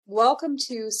Welcome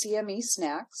to CME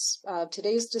Snacks.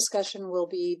 Today's discussion will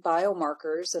be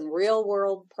biomarkers and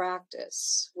real-world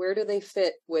practice. Where do they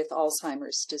fit with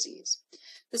Alzheimer's disease?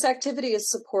 This activity is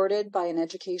supported by an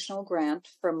educational grant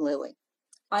from Lilly.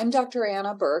 I'm Dr.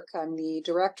 Anna Burke. I'm the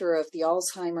director of the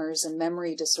Alzheimer's and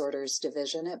Memory Disorders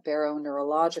Division at Barrow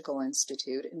Neurological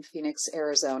Institute in Phoenix,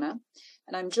 Arizona.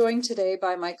 And I'm joined today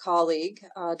by my colleague,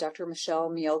 Dr. Michelle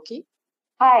Mielke.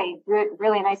 Hi,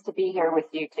 really nice to be here with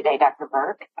you today, Dr.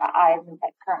 Burke. I'm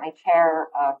currently chair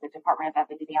of the Department of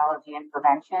Epidemiology and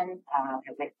Prevention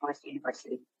at Wake Forest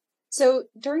University. So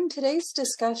during today's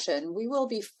discussion, we will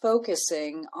be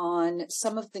focusing on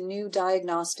some of the new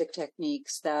diagnostic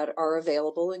techniques that are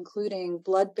available, including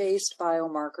blood-based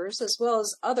biomarkers, as well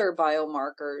as other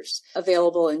biomarkers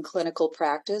available in clinical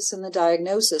practice in the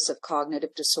diagnosis of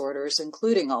cognitive disorders,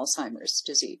 including Alzheimer's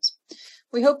disease.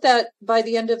 We hope that by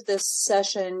the end of this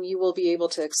session, you will be able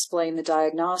to explain the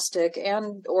diagnostic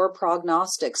and or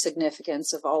prognostic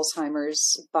significance of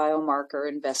Alzheimer's biomarker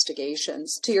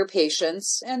investigations to your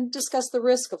patients and discuss the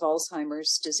risk of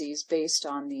Alzheimer's disease based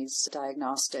on these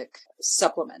diagnostic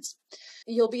supplements.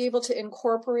 You'll be able to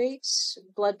incorporate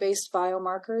blood-based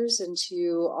biomarkers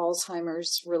into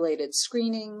Alzheimer's-related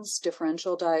screenings,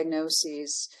 differential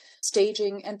diagnoses,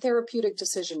 staging, and therapeutic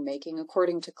decision-making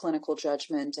according to clinical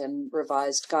judgment and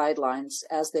revised guidelines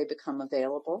as they become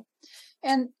available.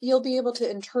 And you'll be able to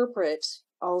interpret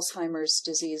Alzheimer's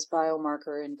disease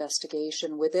biomarker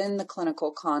investigation within the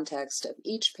clinical context of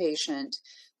each patient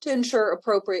to ensure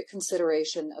appropriate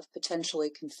consideration of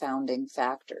potentially confounding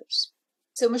factors.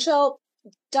 So, Michelle,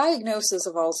 diagnosis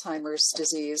of Alzheimer's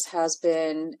disease has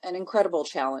been an incredible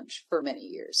challenge for many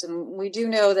years. And we do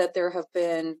know that there have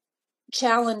been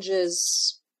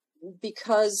challenges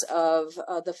because of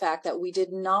the fact that we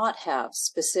did not have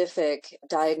specific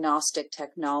diagnostic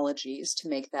technologies to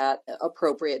make that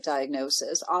appropriate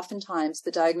diagnosis. Oftentimes,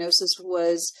 the diagnosis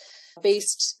was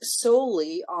based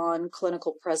solely on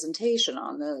clinical presentation,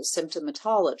 on the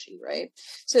symptomatology, right?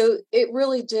 So it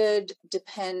really did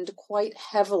depend quite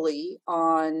heavily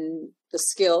on the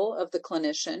skill of the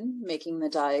clinician making the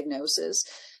diagnosis,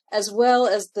 as well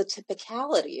as the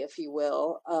typicality, if you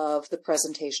will, of the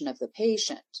presentation of the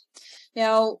patient.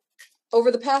 Now, over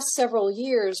the past several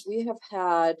years, we have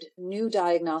had new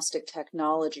diagnostic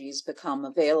technologies become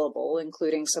available,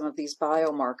 including some of these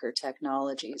biomarker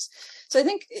technologies. So I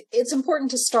think it's important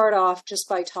to start off just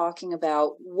by talking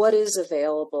about what is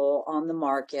available on the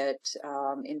market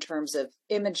in terms of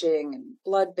imaging and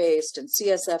blood-based and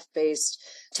CSF-based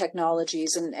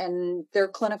technologies and their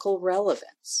clinical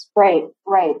relevance. Right.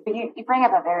 But you bring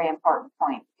up a very important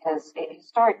point because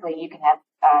historically you can have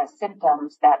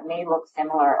symptoms that may look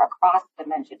similar across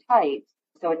dementia types,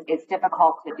 so it's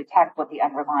difficult to detect what the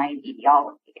underlying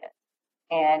etiology is.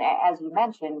 And as you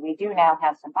mentioned, we do now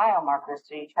have some biomarkers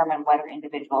to determine whether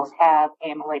individuals have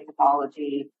amyloid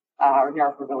pathology or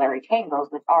neurofibrillary tangles,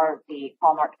 which are the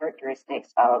hallmark characteristics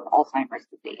of Alzheimer's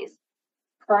disease.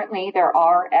 Currently, there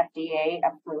are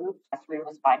FDA-approved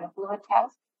cerebrospinal fluid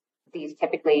tests. These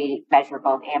typically measure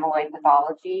both amyloid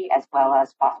pathology as well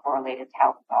as phosphorylated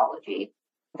tau pathology.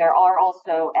 There are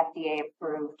also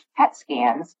FDA-approved PET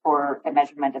scans for the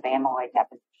measurement of amyloid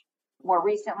deposition. More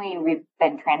recently, we've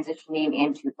been transitioning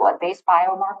into blood-based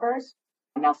biomarkers.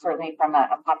 Now, certainly from a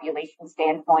population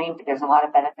standpoint, there's a lot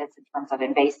of benefits in terms of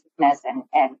invasiveness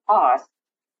and cost.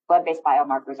 Blood-based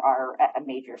biomarkers are a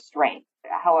major strength.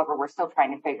 However, we're still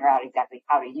trying to figure out exactly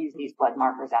how to use these blood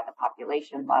markers at the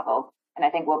population level. And I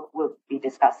think we'll be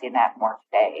discussing that more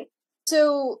today.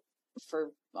 So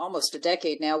for almost a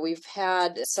decade now, we've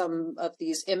had some of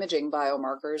these imaging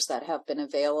biomarkers that have been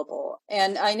available.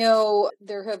 And I know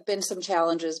there have been some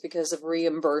challenges because of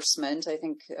reimbursement. I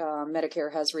think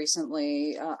Medicare has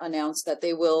recently announced that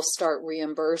they will start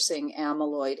reimbursing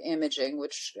amyloid imaging,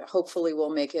 which hopefully will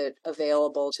make it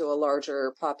available to a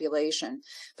larger population.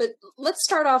 But let's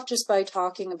start off just by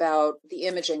talking about the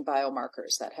imaging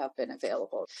biomarkers that have been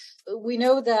available. We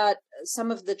know that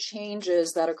some of the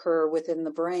changes that occur within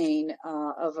the brain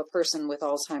of a person with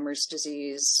Alzheimer's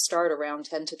disease start around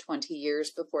 10 to 20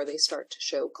 years before they start to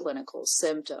show clinical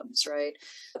symptoms, right?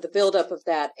 The buildup of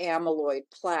that amyloid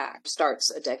plaque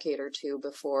starts a decade or two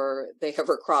before they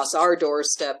ever cross our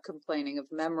doorstep complaining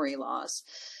of memory loss.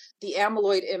 The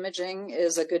amyloid imaging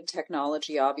is a good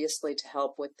technology, obviously, to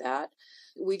help with that.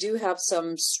 We do have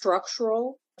some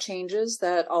structural changes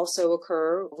that also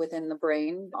occur within the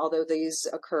brain, although these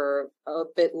occur a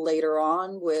bit later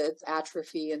on with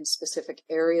atrophy in specific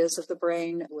areas of the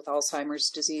brain. With Alzheimer's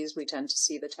disease, we tend to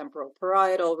see the temporal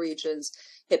parietal regions,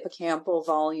 hippocampal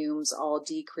volumes all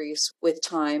decrease with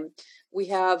time. We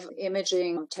have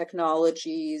imaging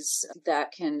technologies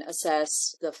that can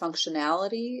assess the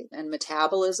functionality and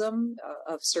metabolism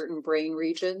of certain brain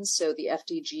regions. So the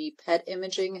FDG PET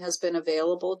imaging has been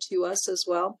available to us as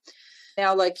well.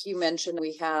 Now, like you mentioned,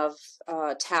 we have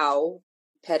tau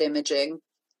PET imaging,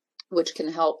 which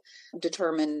can help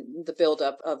determine the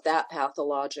buildup of that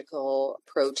pathological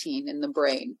protein in the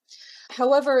brain.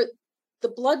 However, the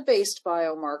blood-based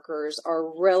biomarkers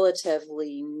are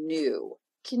relatively new.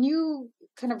 Can you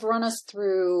kind of run us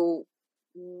through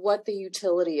what the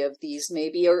utility of these may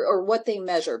be, or what they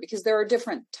measure? Because there are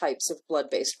different types of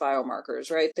blood-based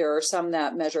biomarkers, right? There are some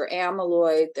that measure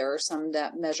amyloid. There are some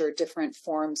that measure different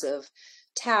forms of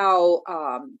tau.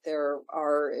 There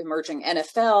are emerging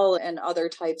NFL and other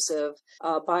types of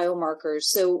biomarkers.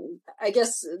 So I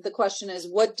guess the question is,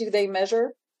 what do they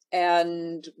measure,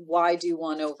 and why do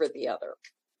one over the other?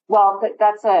 Well,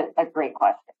 that's a great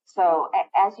question. So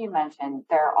as you mentioned,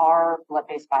 there are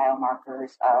blood-based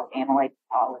biomarkers of amyloid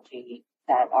pathology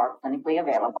that are clinically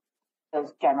available.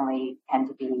 Those generally tend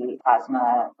to be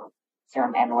plasma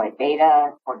serum amyloid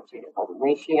beta, 42-to-40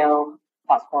 ratio,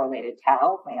 phosphorylated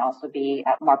tau may also be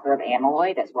a marker of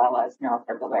amyloid, as well as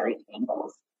neurofibrillary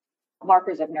tangles.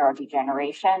 Markers of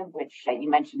neurodegeneration, which you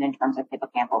mentioned in terms of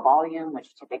hippocampal volume,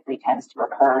 which typically tends to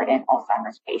occur in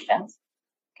Alzheimer's patients,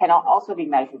 can also be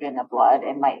measured in the blood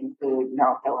and might include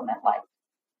neurofilament light.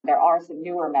 There are some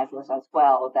newer measures as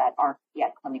well that aren't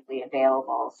yet clinically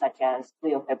available, such as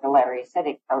gliofibrillary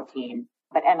acidic protein,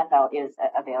 but NFL is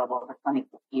available for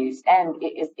clinical use and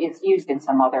it's used in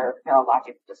some other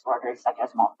neurologic disorders, such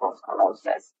as multiple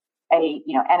sclerosis.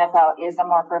 NFL is a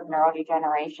marker of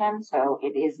neurodegeneration, so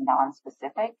it is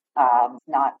non-specific. It's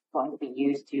not going to be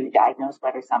used to diagnose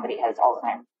whether somebody has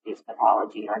Alzheimer's disease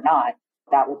pathology or not.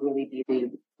 That would really be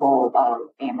the role of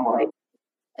amyloid.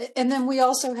 And then we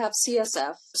also have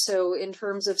CSF. So in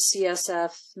terms of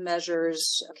CSF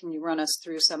measures, can you run us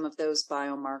through some of those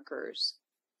biomarkers?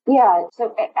 Yeah,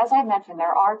 so as I mentioned,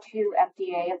 there are 2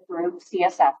 FDA-approved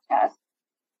CSF tests.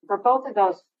 For both of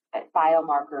those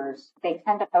biomarkers, they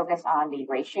tend to focus on the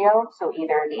ratio, so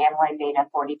either the amyloid beta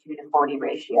 42-to-40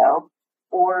 ratio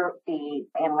or the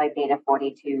amyloid beta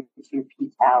 42 to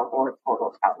p-tau or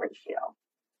total tau ratio.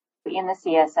 In the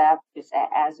CSF, just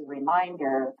as a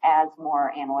reminder, as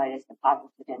more amyloid is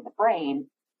deposited in the brain,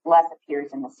 less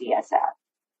appears in the CSF.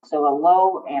 So a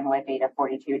low amyloid beta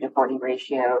 42-to-40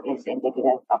 ratio is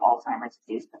indicative of Alzheimer's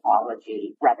disease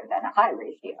pathology rather than a high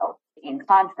ratio. In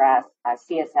contrast,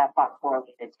 CSF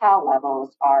phosphorylated tau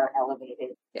levels are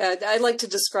elevated. Yeah, I like to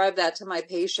describe that to my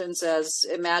patients as,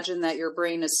 imagine that your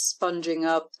brain is sponging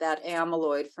up that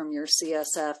amyloid from your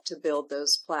CSF to build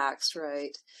those plaques,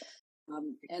 right?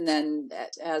 And then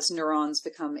as neurons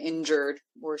become injured,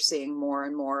 we're seeing more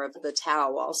and more of the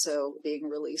tau also being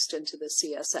released into the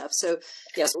CSF. So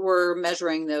yes, we're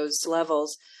measuring those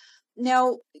levels.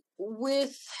 Now,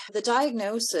 with the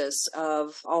diagnosis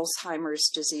of Alzheimer's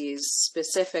disease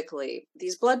specifically,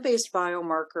 these blood-based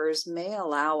biomarkers may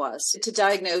allow us to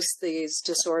diagnose these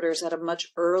disorders at a much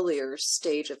earlier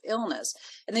stage of illness.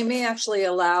 And they may actually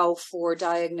allow for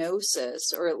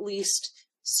diagnosis, or at least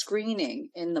screening,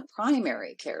 in the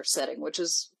primary care setting, which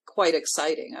is quite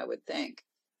exciting, I would think.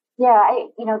 Yeah,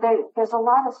 there's a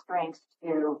lot of strengths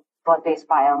to blood-based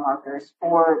biomarkers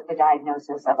for the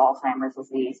diagnosis of Alzheimer's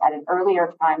disease at an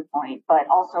earlier time point, but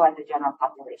also at the general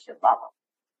population level.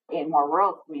 In more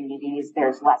rural communities,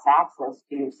 there's less access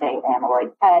to, say,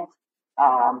 amyloid PET,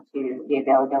 to the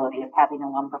availability of having a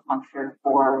lumbar puncture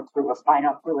through a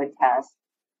spinal fluid test.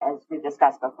 As we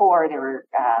discussed before, there were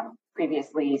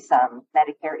previously some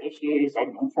Medicare issues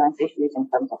and insurance issues in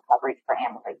terms of coverage for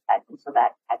amyloid PET, and so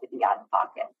that had to be out of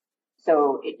pocket.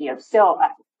 So, still a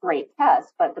great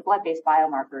test, but the blood-based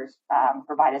biomarkers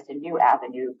provide us a new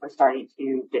avenue for starting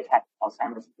to detect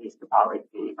Alzheimer's disease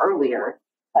pathology earlier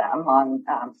among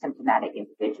symptomatic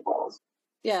individuals.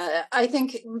 Yeah, I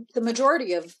think the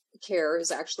majority of care is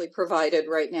actually provided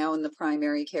right now in the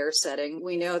primary care setting.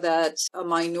 We know that a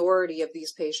minority of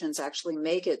these patients actually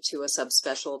make it to a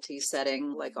subspecialty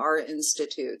setting like our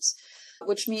institutes,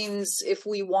 which means if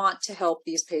we want to help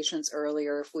these patients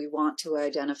earlier, if we want to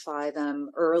identify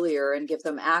them earlier and give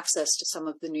them access to some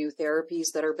of the new therapies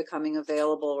that are becoming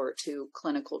available, or to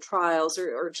clinical trials,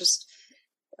 or just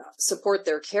support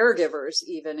their caregivers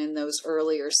even in those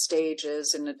earlier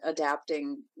stages and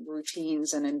adapting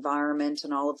routines and environment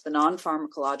and all of the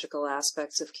non-pharmacological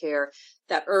aspects of care,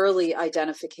 that early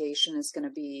identification is going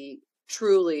to be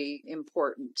truly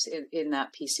important in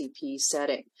that PCP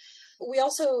setting. We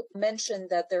also mentioned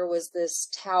that there was this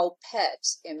tau PET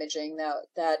imaging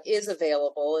that is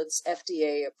available. It's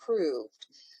FDA approved.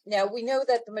 Now, we know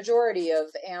that the majority of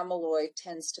amyloid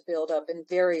tends to build up in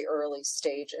very early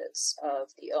stages of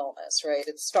the illness, right?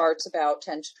 It starts about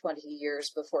 10 to 20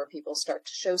 years before people start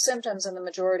to show symptoms, and the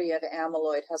majority of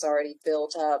amyloid has already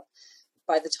built up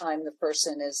by the time the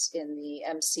person is in the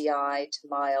MCI to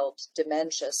mild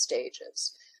dementia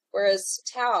stages. Whereas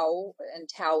tau and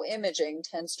tau imaging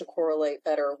tends to correlate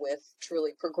better with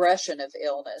truly progression of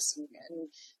illness and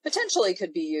potentially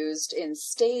could be used in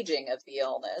staging of the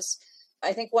illness.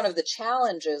 I think one of the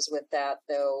challenges with that,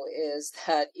 though, is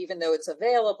that even though it's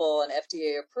available and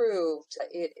FDA approved,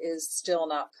 it is still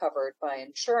not covered by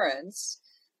insurance.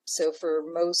 So for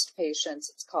most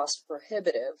patients, it's cost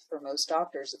prohibitive. For most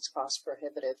doctors, it's cost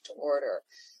prohibitive to order.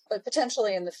 But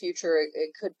potentially in the future,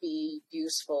 it could be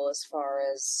useful as far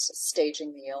as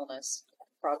staging the illness,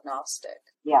 prognostic.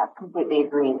 Yeah, completely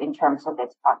agree in terms of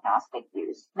its prognostic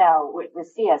use. Now, with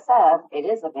CSF, it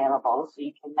is available, so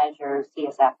you can measure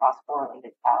CSF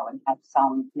phosphorylated tau and have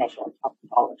some initial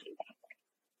pathology.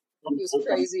 Who's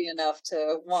crazy enough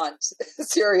to want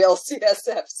serial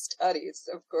CSF studies,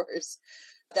 of course.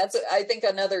 That's, I think,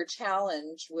 another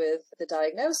challenge with the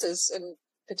diagnosis, and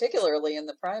particularly in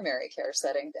the primary care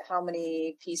setting, how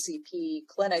many PCP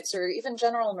clinics or even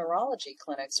general neurology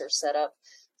clinics are set up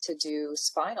to do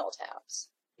spinal taps.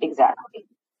 Exactly.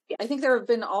 I think there have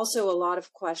been also a lot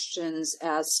of questions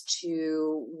as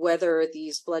to whether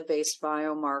these blood-based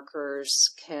biomarkers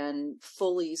can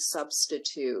fully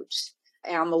substitute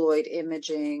amyloid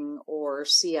imaging or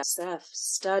CSF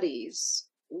studies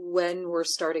when we're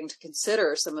starting to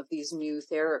consider some of these new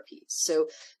therapies. So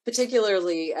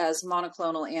particularly as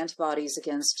monoclonal antibodies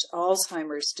against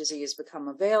Alzheimer's disease become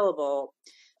available,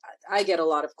 I get a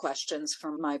lot of questions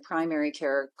from my primary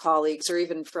care colleagues or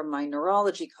even from my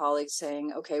neurology colleagues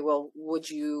saying, okay, well, would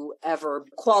you ever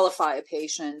qualify a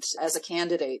patient as a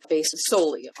candidate based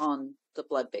solely on the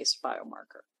blood-based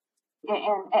biomarker?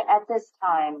 And at this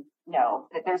time, no.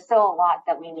 There's still a lot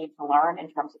that we need to learn in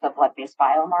terms of the blood-based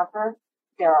biomarker.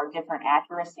 There are different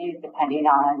accuracies depending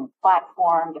on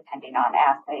platform, depending on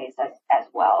assays as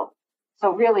well.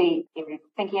 So really, if you're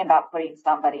thinking about putting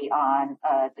somebody on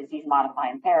a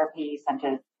disease-modifying therapy, such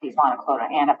as these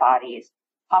monoclonal antibodies,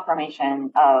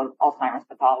 confirmation of Alzheimer's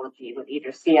pathology with either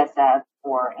CSF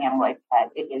or amyloid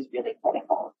PET, it is really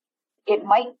critical. It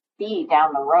might be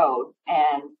down the road,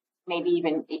 and maybe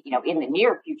even in the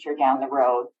near future down the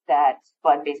road, that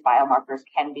blood-based biomarkers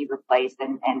can be replaced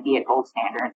and be a gold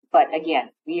standard. But again,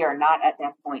 we are not at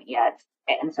that point yet.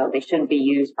 And so they shouldn't be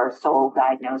used for sole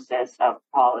diagnosis of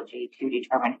pathology to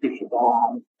determine who should go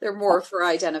on. They're more for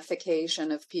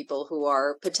identification of people who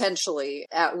are potentially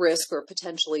at risk or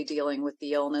potentially dealing with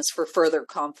the illness for further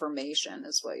confirmation,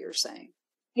 is what you're saying.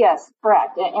 Yes,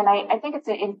 correct. And I think it's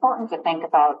important to think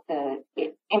about the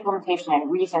implementation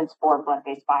and reasons for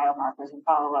blood-based biomarkers and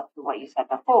follow up to what you said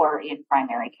before in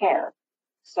primary care.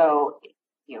 So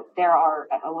there are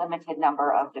a limited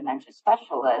number of dementia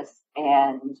specialists,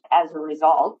 and as a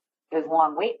result, there's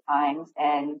long wait times,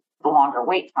 and the longer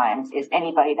wait times is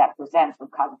anybody that presents with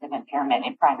cognitive impairment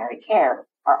in primary care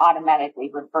are automatically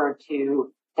referred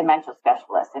to dementia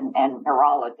specialists and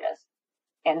neurologists.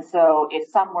 And so if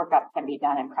some workup can be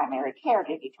done in primary care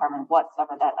to determine what some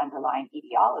of that underlying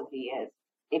etiology is,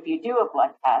 if you do a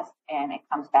blood test and it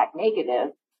comes back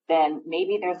negative, then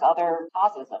maybe there's other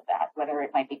causes of that, whether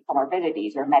it might be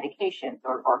comorbidities or medications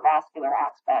or vascular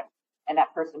aspects, and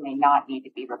that person may not need to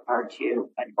be referred to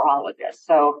a neurologist.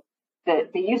 So the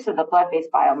use of the blood-based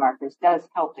biomarkers does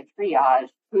help to triage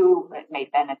who may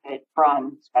benefit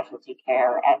from specialty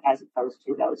care as opposed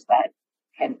to those that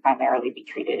can primarily be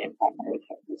treated in primary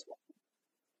care as well.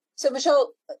 So,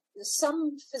 Michelle,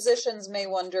 some physicians may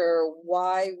wonder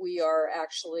why we are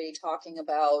actually talking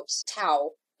about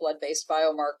tau, blood-based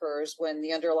biomarkers, when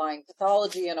the underlying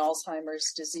pathology in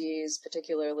Alzheimer's disease,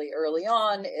 particularly early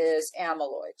on, is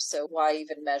amyloid. So why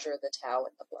even measure the tau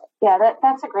in the blood? Yeah,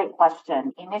 that's a great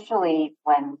question. Initially,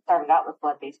 when started out with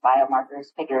blood-based biomarkers,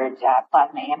 figured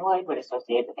plasma amyloid would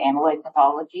associate with amyloid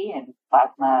pathology and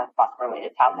plasma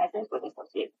phosphorylated tau measures would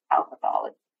associate with tau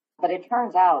pathology. But it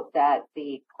turns out that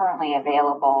the currently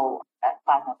available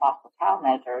plasma phospho tau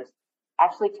measures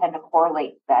actually tend to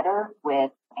correlate better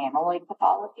with amyloid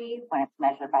pathology when it's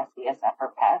measured by CSF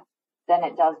or PET than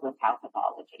it does with tau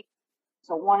pathology.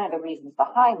 So one of the reasons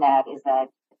behind that is that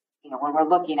when we're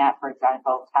looking at, for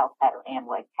example, tau PET or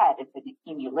amyloid PET, it's an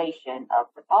accumulation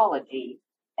of pathology.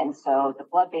 And so the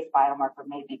blood-based biomarker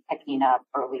may be picking up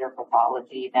earlier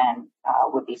pathology than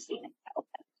would be seen in tau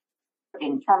PET.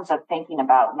 In terms of thinking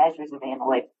about measures of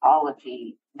amyloid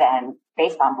pathology, then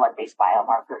based on blood-based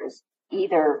biomarkers,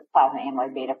 either plasma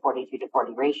amyloid beta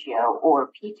 42/40 ratio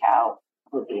or p-tau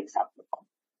would be acceptable.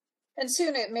 And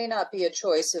soon it may not be a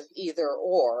choice of either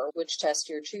or, which test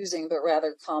you're choosing, but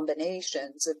rather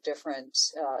combinations of different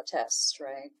tests,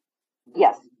 right?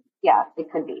 Yes. Yeah,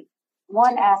 it could be.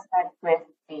 One aspect with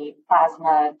the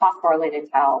plasma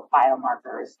phosphorylated tau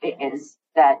biomarkers is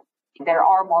that there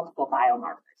are multiple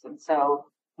biomarkers. And so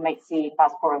you might see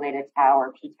phosphorylated tau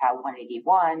or p-tau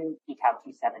 181, p-tau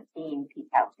 217,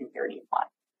 p-tau 231.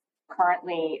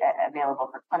 Currently available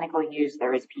for clinical use,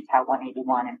 there is p-tau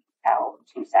 181 and p-tau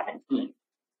 217.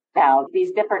 Now,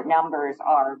 these different numbers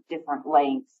are different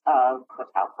lengths of the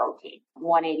tau protein.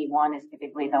 181 is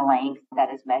typically the length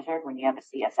that is measured when you have a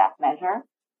CSF measure.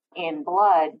 In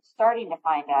blood, starting to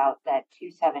find out that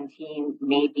 217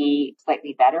 may be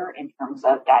slightly better in terms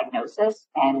of diagnosis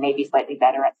and maybe slightly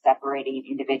better at separating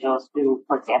individuals who,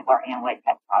 for example, are amyloid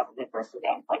PET positive versus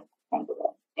amyloid negative.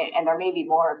 And there may be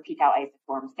more p-tau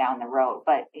isoforms down the road,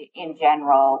 but in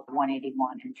general,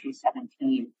 181 and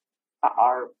 217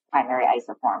 are primary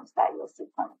isoforms that you'll see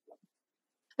clinically.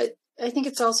 I think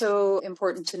it's also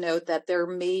important to note that there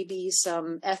may be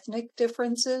some ethnic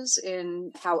differences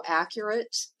in how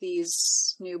accurate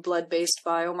these new blood-based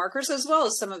biomarkers, as well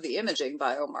as some of the imaging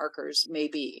biomarkers, may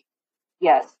be.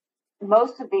 Yes.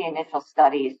 Most of the initial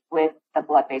studies with the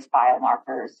blood-based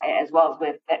biomarkers, as well as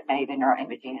with many of the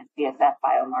neuroimaging and CSF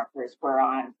biomarkers, were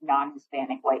on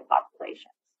non-Hispanic white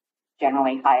populations,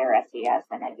 generally higher SES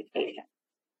and education.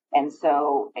 And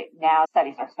so now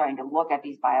studies are starting to look at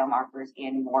these biomarkers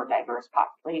in more diverse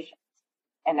populations.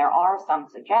 And there are some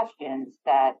suggestions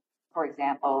that, for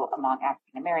example, among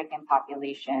African American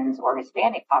populations or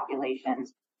Hispanic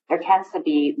populations, there tends to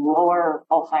be lower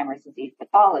Alzheimer's disease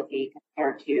pathology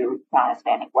compared to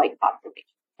non-Hispanic white populations.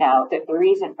 Now, the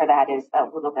reason for that is a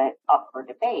little bit up for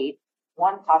debate.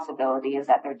 One possibility is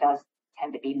that there does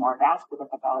tend to be more vascular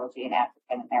pathology in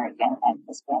African American and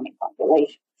Hispanic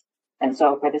populations. And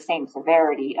so for the same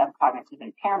severity of cognitive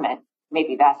impairment,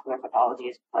 maybe vascular pathology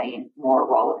is playing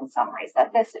more role in some race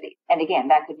ethnicity. And again,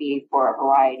 that could be for a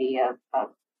variety of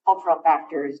cultural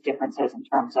factors, differences in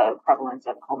terms of prevalence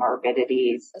of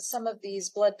comorbidities. Some of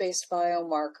these blood-based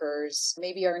biomarkers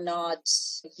maybe are not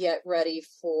yet ready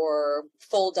for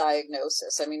full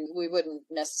diagnosis. I mean, we wouldn't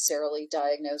necessarily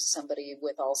diagnose somebody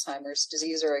with Alzheimer's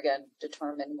disease or, again,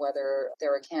 determine whether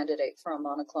they're a candidate for a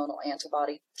monoclonal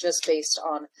antibody just based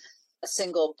on a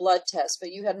single blood test.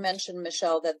 But you had mentioned,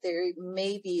 Michelle, that there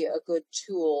may be a good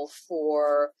tool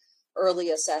for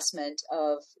early assessment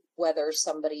of whether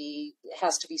somebody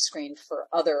has to be screened for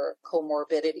other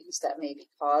comorbidities that may be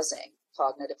causing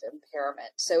cognitive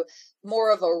impairment. So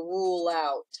more of a rule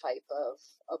out type of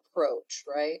approach,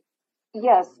 right?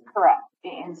 Yes, correct.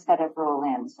 Instead of rule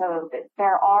in. So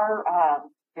there are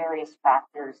various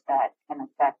factors that can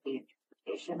affect the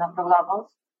interpretation of the levels.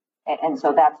 And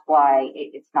so that's why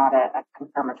it's not a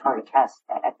confirmatory test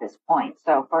at this point.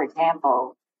 So, for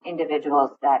example, individuals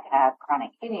that have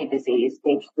chronic kidney disease,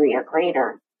 stage 3 or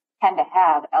greater, tend to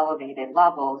have elevated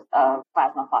levels of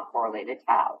plasma phosphorylated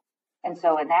tau. And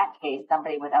so in that case,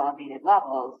 somebody with elevated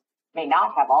levels may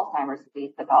not have Alzheimer's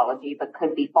disease pathology, but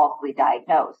could be falsely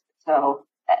diagnosed. So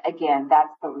again,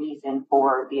 that's the reason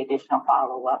for the additional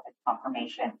follow-up and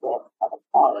confirmation with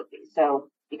pathology. So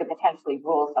you could potentially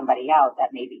rule somebody out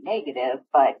that may be negative,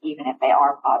 but even if they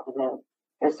are positive,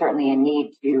 there's certainly a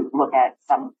need to look at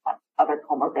some other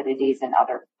comorbidities and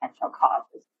other potential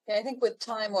causes. Yeah, I think with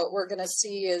time, what we're going to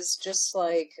see is just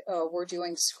like we're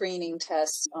doing screening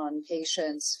tests on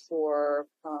patients for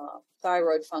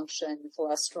thyroid function,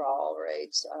 cholesterol,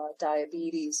 right,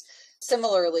 diabetes.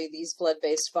 Similarly, these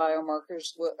blood-based biomarkers,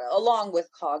 along with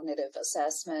cognitive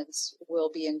assessments,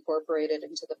 will be incorporated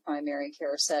into the primary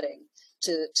care setting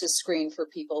to screen for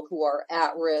people who are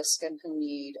at risk and who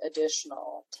need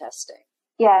additional testing.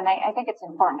 Yeah, and I think it's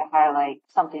important to highlight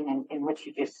something in which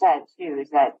you just said, too,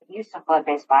 is that use of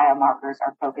blood-based biomarkers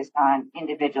are focused on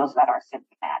individuals that are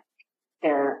symptomatic.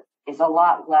 There is a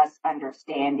lot less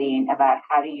understanding about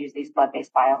how to use these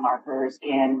blood-based biomarkers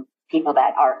in people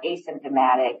that are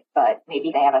asymptomatic, but maybe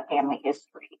they have a family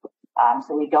history.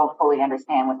 So we don't fully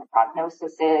understand what the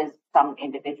prognosis is. Some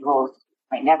individuals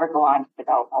may never go on to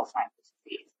develop Alzheimer's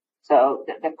disease. So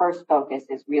the first focus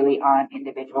is really on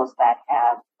individuals that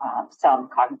have some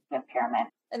cognitive impairment.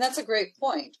 And that's a great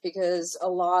point, because a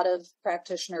lot of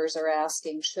practitioners are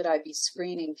asking, should I be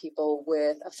screening people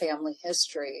with a family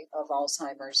history of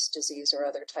Alzheimer's disease or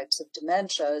other types of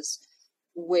dementias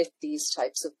with these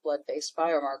types of blood-based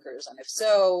biomarkers? And if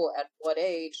so, at what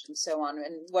age, and so on?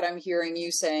 And what I'm hearing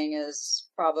you saying is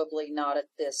probably not at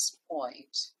this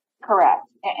point. Correct.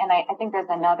 And I think there's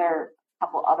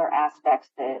couple other aspects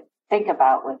to think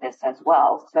about with this as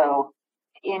well. So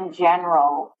in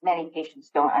general, many patients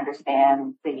don't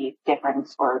understand the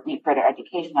difference or need further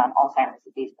education on Alzheimer's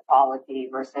disease pathology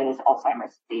versus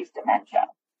Alzheimer's disease dementia.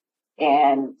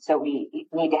 And so we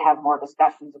need to have more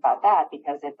discussions about that,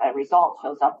 because if a result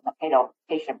shows up in the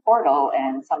patient portal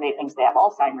and somebody thinks they have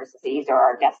Alzheimer's disease or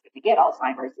are destined to get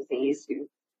Alzheimer's disease who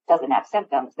doesn't have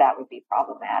symptoms, that would be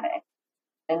problematic.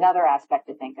 Another aspect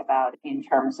to think about in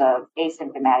terms of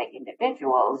asymptomatic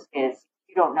individuals is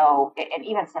you don't know, and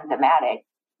even symptomatic,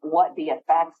 what the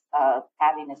effects of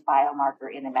having this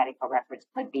biomarker in the medical records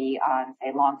could be on,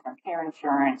 say, long-term care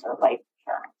insurance or life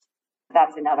insurance.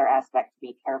 That's another aspect to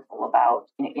be careful about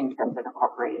in terms of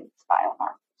incorporating this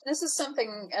biomarker. This is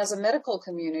something as a medical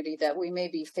community that we may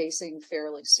be facing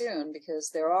fairly soon,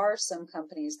 because there are some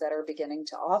companies that are beginning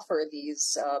to offer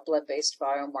these blood-based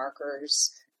biomarkers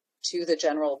to the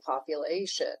general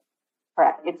population.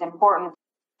 Correct. It's important,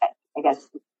 I guess,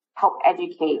 help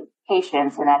educate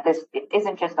patients, and that this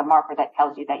isn't just a marker that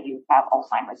tells you that you have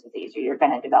Alzheimer's disease or you're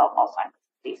going to develop Alzheimer's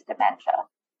disease dementia.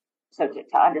 So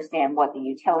to understand what the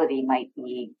utility might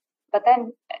be, but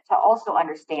then to also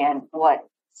understand what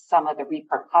some of the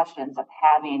repercussions of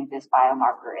having this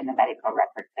biomarker in the medical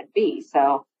record could be.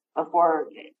 So before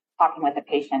talking with the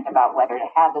patient about whether to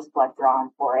have this blood drawn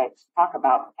for it, talk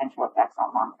about potential effects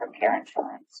on long-term care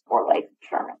insurance or life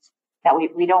insurance. Now,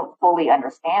 we don't fully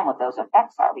understand what those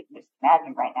effects are. We can just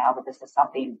imagine right now, but this is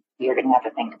something you're going to have to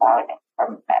think about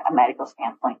from a medical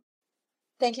standpoint.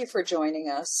 Thank you for joining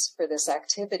us for this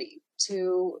activity.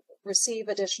 To receive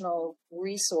additional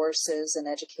resources and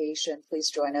education, please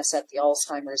join us at the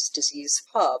Alzheimer's Disease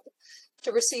Hub.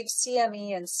 To receive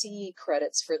CME and CE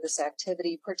credits for this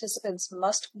activity, participants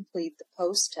must complete the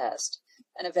post-test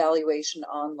and evaluation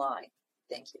online.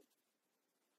 Thank you.